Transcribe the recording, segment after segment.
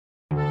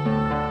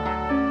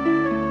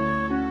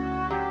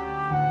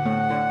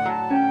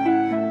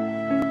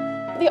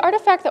The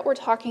artifact that we're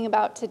talking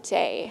about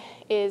today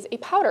is a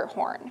powder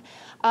horn,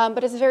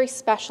 but it's a very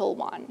special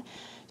one.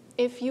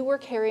 If you were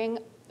carrying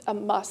a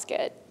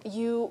musket,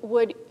 you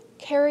would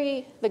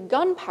carry the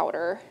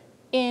gunpowder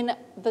in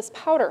this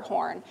powder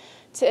horn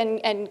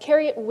and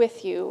carry it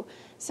with you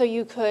so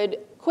you could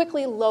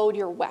quickly load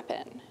your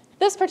weapon.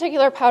 This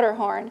particular powder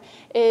horn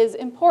is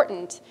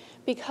important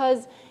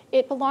because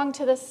it belonged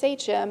to the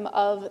sachem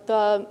of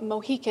the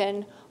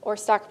Mohican or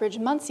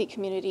Stockbridge-Munsee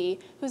community,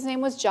 whose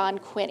name was John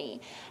Quinney.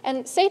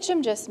 And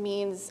sachem just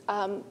means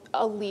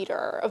a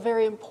leader, a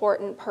very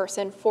important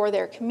person for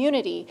their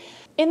community.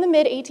 In the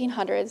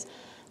mid-1800s,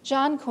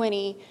 John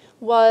Quinney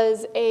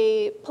was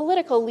a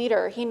political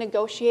leader. He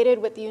negotiated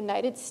with the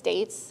United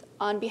States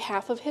on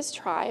behalf of his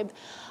tribe.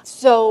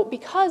 So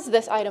because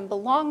this item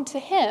belonged to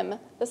him,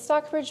 the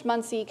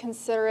Stockbridge-Munsee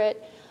consider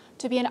it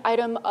to be an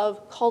item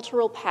of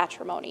cultural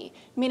patrimony,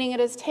 meaning it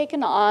has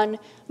taken on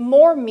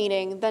more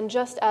meaning than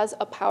just as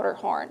a powder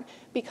horn,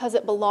 because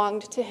it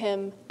belonged to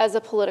him as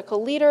a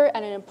political leader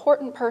and an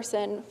important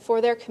person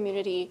for their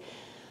community.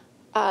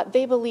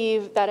 They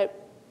believe that it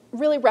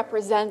really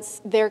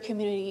represents their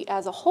community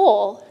as a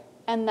whole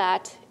and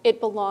that it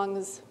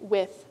belongs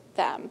with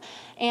them.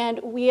 And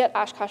we at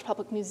Oshkosh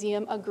Public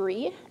Museum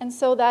agree, and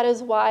so that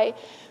is why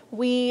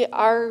we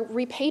are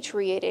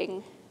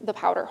repatriating the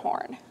powder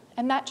horn.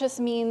 And that just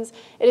means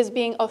it is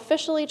being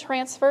officially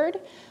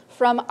transferred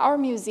from our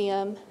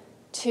museum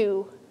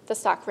to the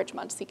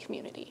Stockbridge-Munsee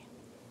community.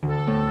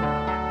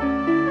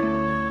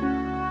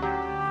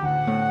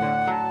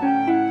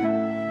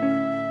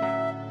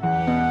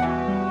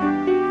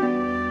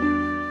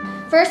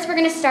 First, we're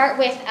going to start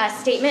with a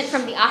statement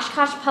from the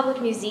Oshkosh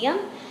Public Museum.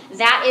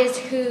 That is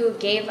who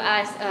gave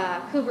us,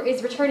 who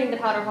is returning the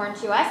powder horn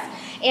to us.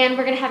 And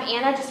we're going to have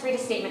Anna just read a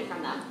statement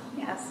from them.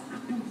 Yes.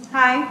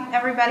 Hi,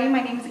 everybody.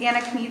 My name is Anna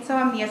Knitzo.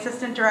 I'm the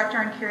Assistant Director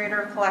and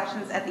Curator of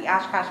Collections at the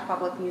Oshkosh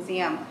Public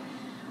Museum.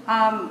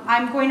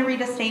 I'm going to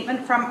read a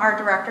statement from our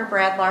director,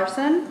 Brad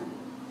Larson.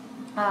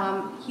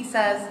 He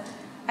says,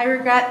 "I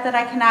regret that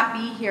I cannot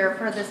be here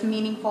for this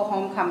meaningful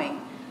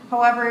homecoming.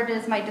 However, it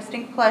is my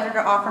distinct pleasure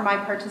to offer my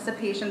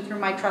participation through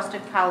my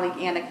trusted colleague,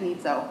 Anna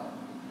Knitzo.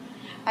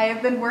 I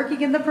have been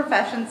working in the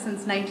profession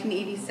since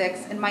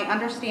 1986, and my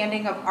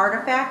understanding of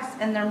artifacts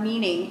and their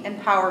meaning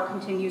and power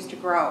continues to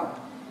grow.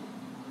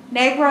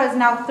 NAGRA is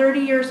now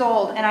 30 years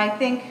old, and I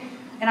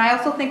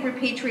also think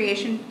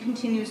repatriation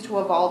continues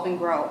to evolve and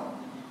grow.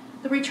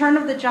 The return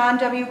of the John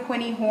W.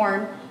 Quinney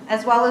horn,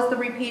 as well as the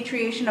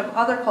repatriation of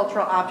other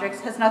cultural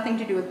objects, has nothing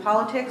to do with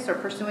politics or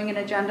pursuing an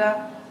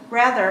agenda.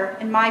 Rather,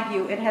 in my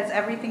view, it has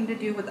everything to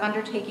do with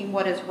undertaking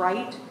what is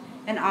right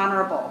and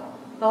honorable.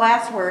 The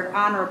last word,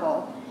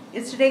 honorable,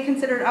 is today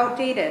considered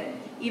outdated,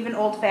 even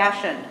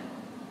old-fashioned.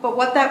 But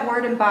what that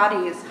word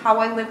embodies, how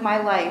I live my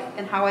life,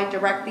 and how I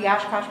direct the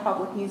Oshkosh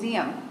Public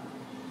Museum.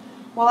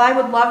 While I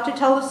would love to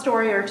tell a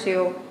story or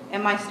two,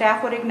 and my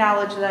staff would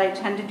acknowledge that I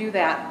tend to do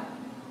that,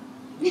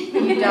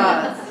 he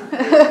does.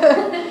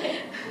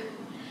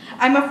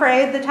 I'm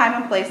afraid the time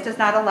and place does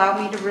not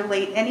allow me to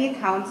relate any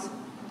accounts.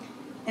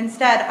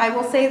 Instead, I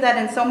will say that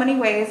in so many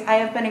ways, I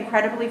have been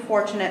incredibly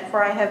fortunate,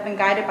 for I have been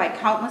guided by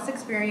countless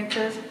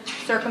experiences,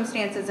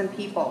 circumstances, and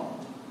people.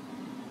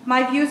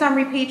 My views on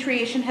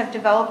repatriation have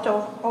developed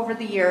over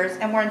the years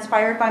and were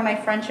inspired by my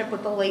friendship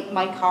with the late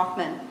Mike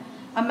Hoffman,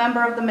 a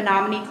member of the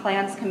Menominee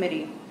Clans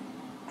Committee.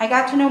 I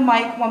got to know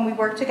Mike when we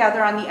worked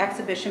together on the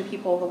exhibition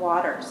People of the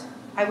Waters.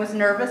 I was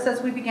nervous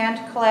as we began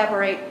to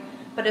collaborate,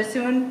 but that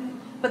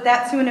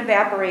soon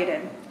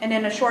evaporated, and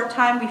in a short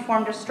time we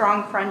formed a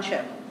strong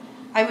friendship.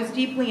 I was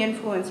deeply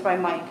influenced by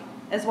Mike,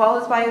 as well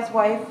as by his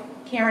wife,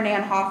 Karen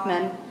Ann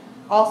Hoffman,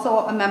 also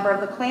a member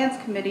of the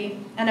Clans Committee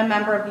and a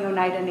member of the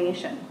Oneida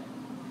Nation.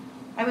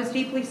 I was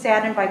deeply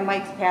saddened by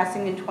Mike's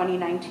passing in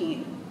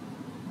 2019.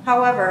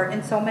 However,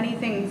 in so many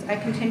things, I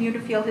continue to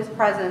feel his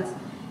presence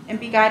and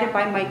be guided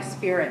by Mike's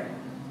spirit.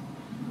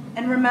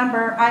 And I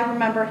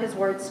remember his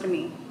words to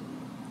me.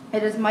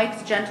 It is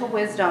Mike's gentle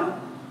wisdom,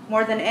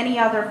 more than any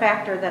other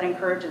factor, that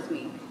encourages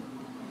me.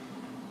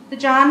 The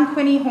John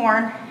Quinney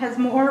horn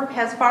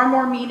has far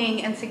more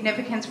meaning and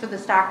significance for the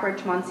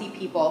Stockbridge-Munsee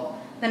people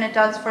than it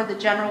does for the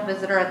general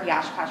visitor at the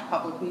Oshkosh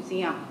Public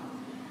Museum.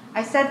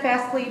 I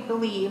steadfastly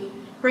believe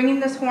bringing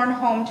this horn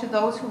home to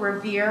those who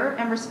revere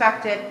and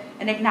respect it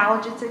and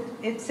acknowledge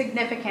its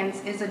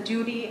significance is a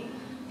duty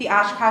the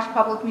Oshkosh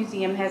Public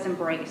Museum has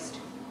embraced.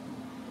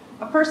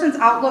 A person's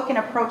outlook and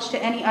approach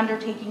to any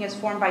undertaking is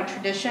formed by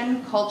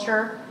tradition,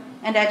 culture,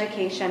 and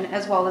education,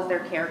 as well as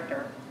their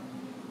character.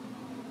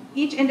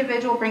 Each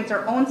individual brings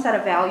their own set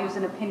of values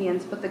and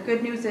opinions, but the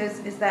good news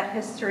is that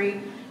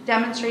history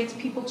demonstrates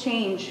people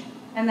change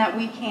and that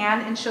we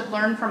can and should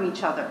learn from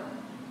each other.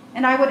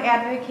 And I would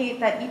advocate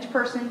that each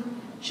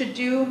person should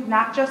do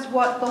not just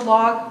what the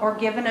law or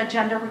given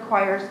agenda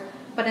requires,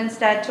 but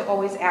instead to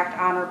always act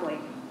honorably.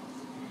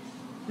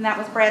 And that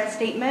was Brad's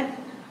statement.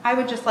 I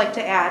would just like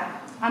to add,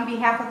 on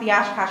behalf of the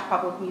Oshkosh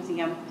Public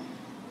Museum,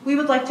 we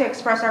would like to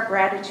express our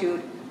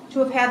gratitude to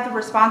have had the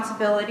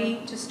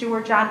responsibility to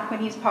steward John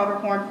Quinney's powder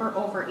horn for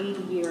over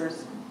 80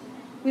 years.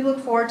 We look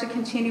forward to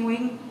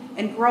continuing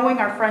and growing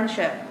our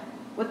friendship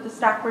with the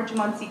Stockbridge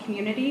Muncie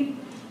community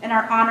and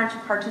are honored to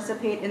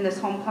participate in this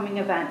homecoming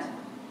event.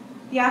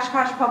 The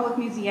Oshkosh Public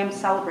Museum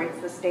celebrates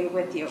this day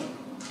with you.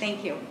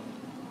 Thank you.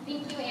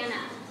 Thank you, Anna.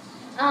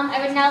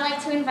 I would now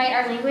like to invite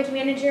our language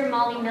manager,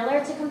 Molly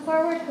Miller, to come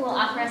forward, who will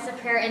offer us a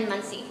prayer in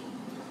Muncie.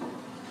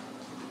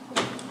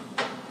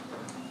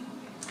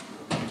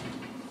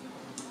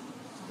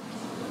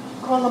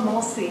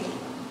 Kolamosi.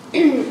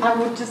 I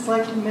would just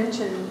like to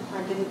mention,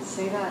 I didn't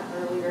say that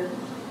earlier,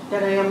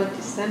 that I am a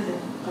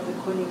descendant of the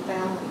Quinney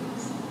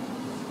families.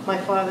 My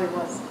father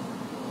was.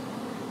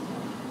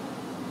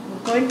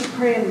 We're going to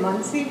pray in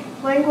Muncie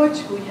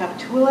language. We have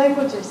two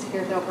languages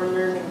here that we're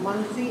learning,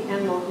 Muncie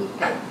and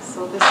Mohican.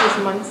 So this is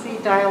Muncie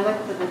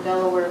dialect of the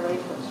Delaware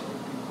language.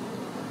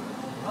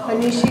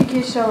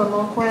 Anishiki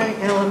Shalamokwan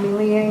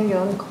Elamiliang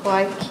Yon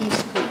Kwai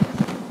Kiski.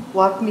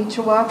 Wak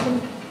Michowakan.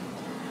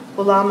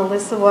 Wala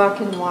Melissa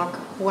Wakan Wak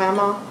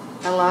Wama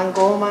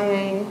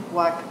Alangomayang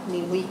Wak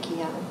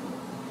Niwikian.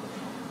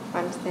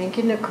 I'm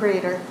thanking the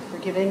Creator for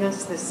giving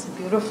us this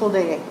beautiful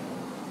day.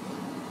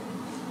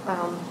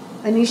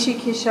 Anishi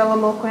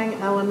Kishalamokang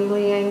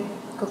Alamiliang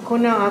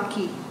Kokuna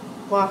Aki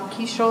Wak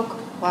Kishok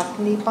Wak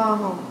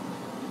Nipahom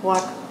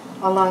Wak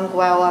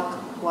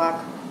Alangwawak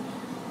Wak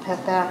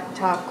Pepa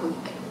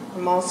Takwik.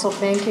 I'm also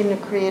thanking the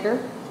Creator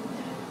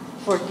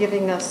for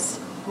giving us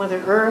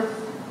Mother Earth,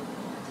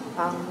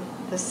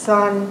 the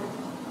sun,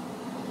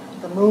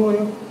 the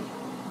moon,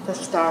 the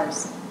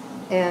stars,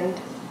 and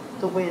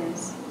the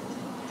winds.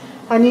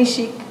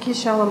 Anishi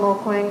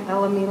Kishalamokwang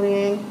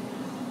Alamiliang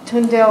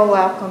Tundel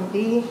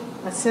Wakambi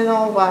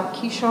Asinal Wak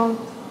Kishon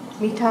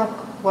Mitak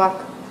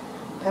Wak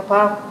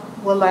Pepak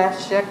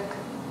Walashek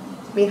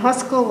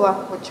Mihuskal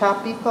Wak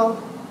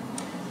Wachapiko,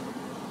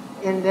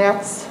 and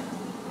that's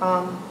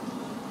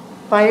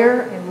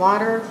fire and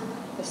water,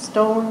 the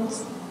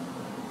stones,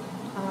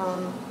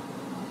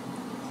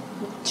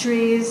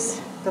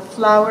 trees, the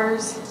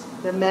flowers,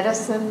 the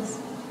medicines,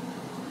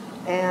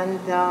 and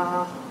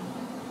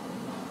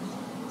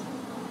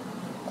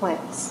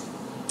plants.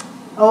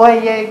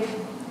 Oye,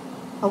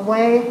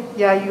 away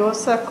ya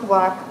yosak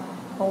wak,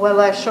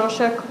 awela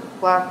shoshak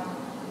wak,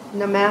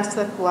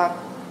 namasak wak,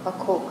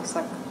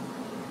 akoksak.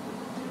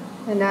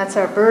 And that's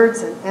our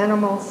birds and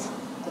animals,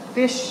 the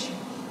fish,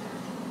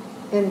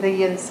 and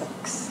the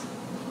insects.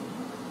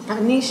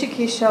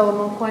 Anishiki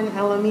shalamokwan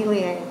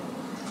elamiliang,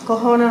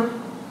 kohona,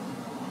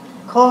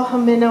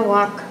 kohamina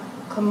wak,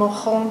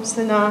 kamohom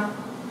sana,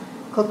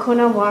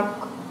 kokuna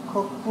wak,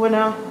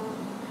 kokuna,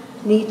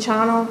 ni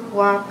chano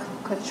wak,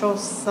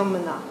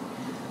 kachosamana.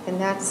 And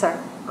that's our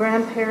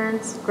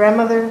grandparents,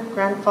 grandmother,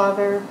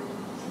 grandfather,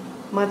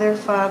 mother,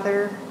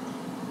 father,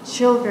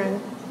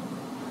 children,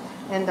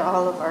 and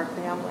all of our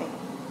family.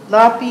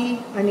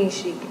 Lapi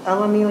anishik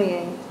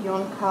elamiliang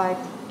yonkai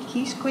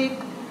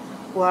kishkwik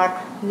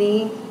wak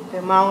ni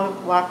bemau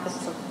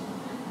wakasa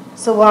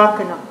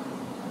sawakana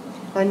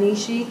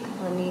anishik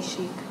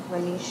anishik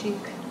anishik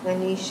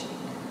anishik.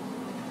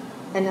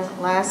 And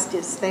at last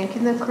is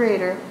thanking the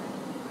Creator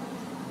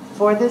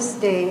for this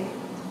day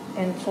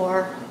and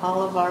for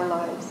all of our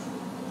lives.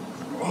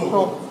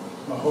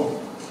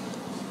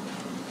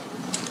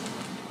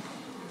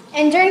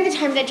 And during the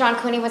time that John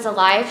Quinney was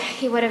alive,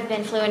 he would have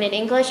been fluent in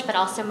English, but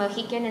also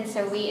Mohican, and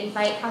so we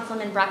invite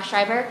Councilman Brock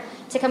Schreiber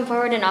to come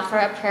forward and offer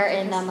a prayer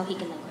in the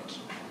Mohican language.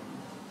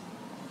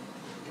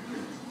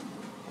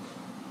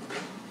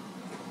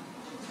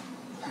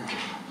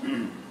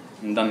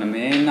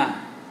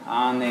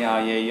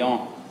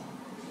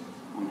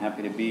 I'm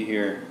happy to be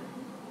here.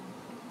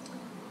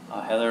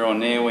 Heather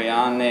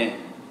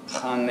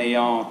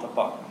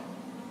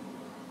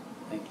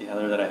Thank you,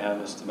 Heather, that I have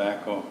this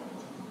tobacco.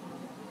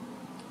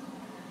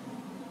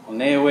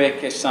 Onewe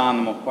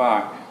kesan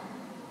mokwak,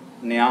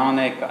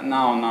 neane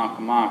katnao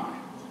nakamak.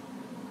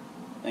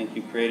 Thank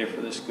you, Creator,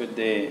 for this good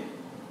day.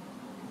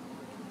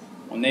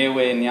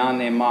 Onewe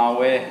nyane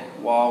mawe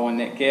wa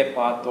waneke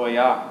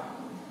patoya.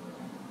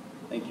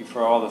 Thank you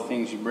for all the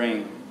things you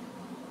bring.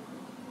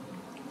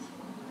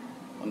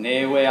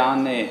 Onewe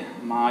ane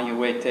ma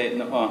yuwete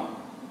no.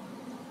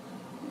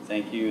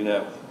 Thank you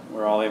that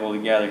we're all able to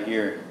gather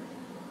here.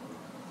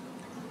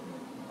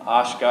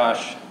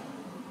 Oshkosh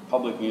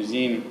Public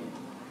Museum.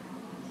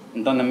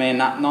 Ndana me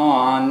not no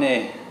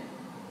ane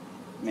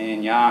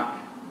me yak.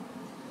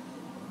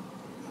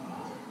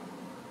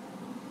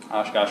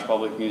 Oshkosh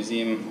Public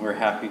Museum, we're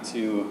happy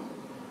to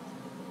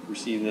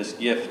receive this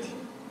gift.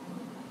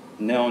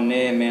 No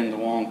ne men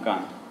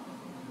wonkan.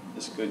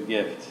 This good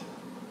gift.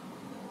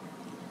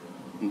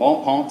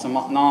 Bon pont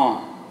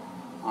no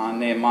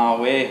ane ma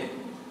we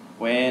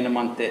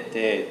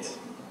mantet.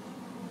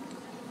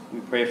 We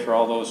pray for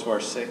all those who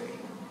are sick.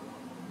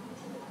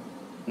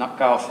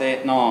 Nakal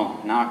fet no,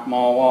 nak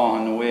mawa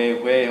on the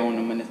way on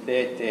the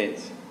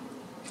minute.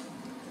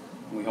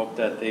 We hope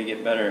that they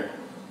get better.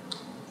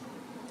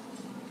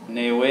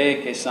 Ne we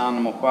ke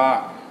san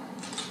mokwak,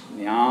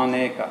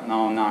 niane kat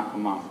now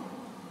nakama.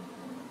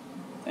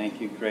 Thank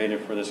you, Creator,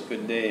 for this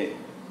good day.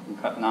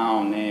 Kat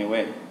now ne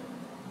we.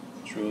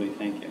 Truly,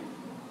 thank you.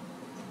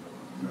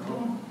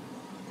 No.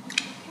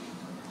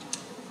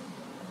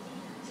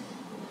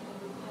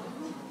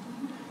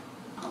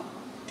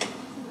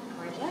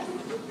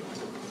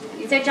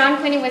 So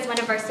John Quinney was one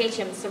of our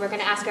sachems, so we're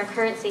going to ask our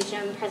current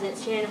sachem, President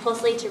Shannon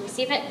Hulsley, to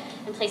receive it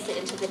and place it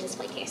into the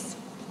display case.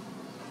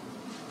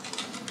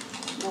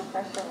 No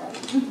pressure,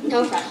 right?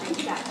 No pressure,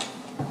 exactly.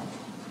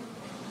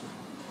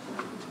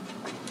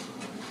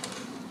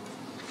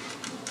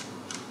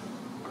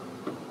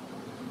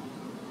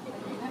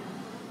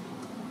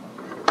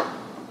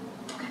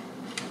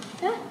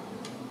 Yeah.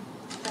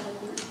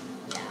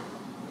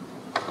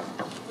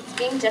 It's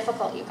being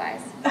difficult, you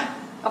guys.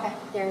 Okay.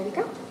 There we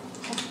go.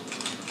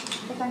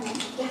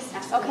 Yes,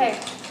 absolutely. Okay,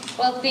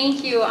 well,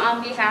 thank you.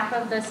 On behalf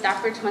of the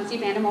Stockbridge Muncie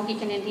Band of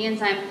Mohican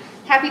Indians, I'm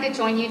happy to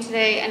join you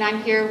today, and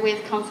I'm here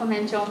with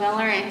Councilman Joe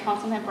Miller and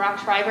Councilman Brock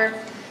Schreiber,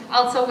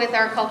 also with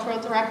our Cultural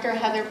Director,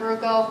 Heather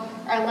Brugo,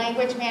 our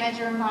Language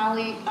Manager,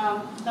 Molly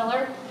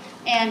Miller,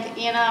 and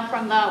Anna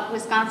from the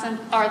Wisconsin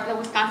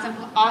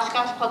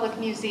Oshkosh Public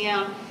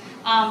Museum.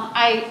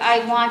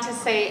 I want to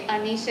say,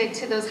 Anisha,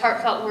 to those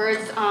heartfelt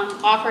words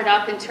offered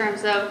up in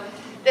terms of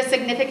the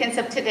significance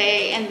of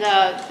today and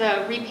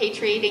the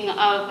repatriating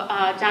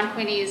of John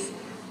Quinney's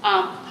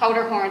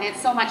powder horn.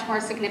 It's so much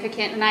more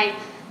significant, and I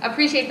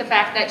appreciate the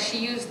fact that she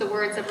used the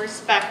words of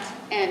respect.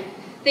 And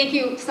thank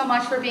you so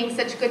much for being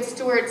such good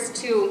stewards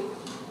to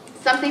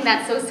something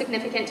that's so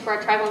significant to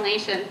our tribal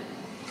nation.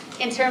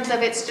 In terms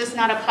of it's just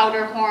not a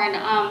powder horn.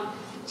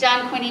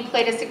 John Quinney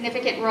played a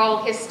significant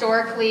role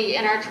historically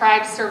in our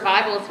tribe's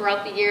survival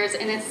throughout the years,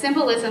 and it's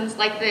symbolisms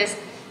like this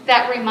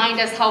that remind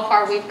us how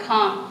far we've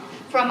come.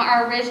 From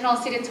our original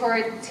ceded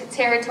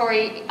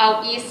territory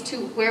out east to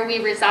where we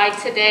reside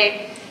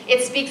today,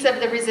 it speaks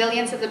of the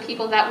resilience of the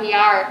people that we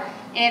are.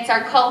 And it's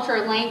our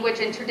culture, language,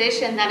 and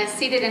tradition that is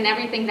seated in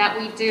everything that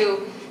we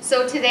do.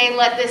 So today,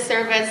 let this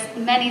serve as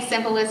many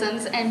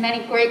symbolisms and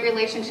many great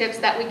relationships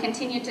that we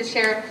continue to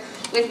share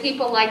with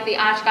people like the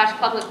Oshkosh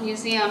Public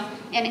Museum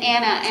and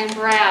Anna and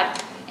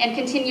Brad, and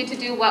continue to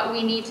do what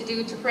we need to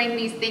do to bring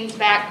these things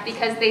back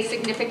because they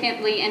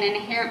significantly and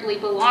inherently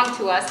belong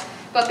to us,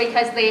 but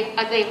because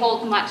they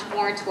hold much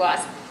more to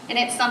us. And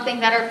it's something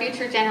that our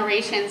future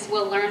generations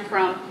will learn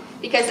from,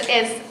 because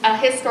as a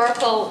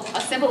historical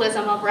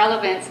symbolism of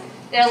relevance,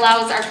 it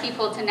allows our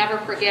people to never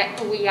forget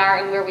who we are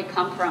and where we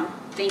come from.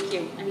 Thank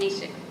you,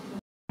 Anisha.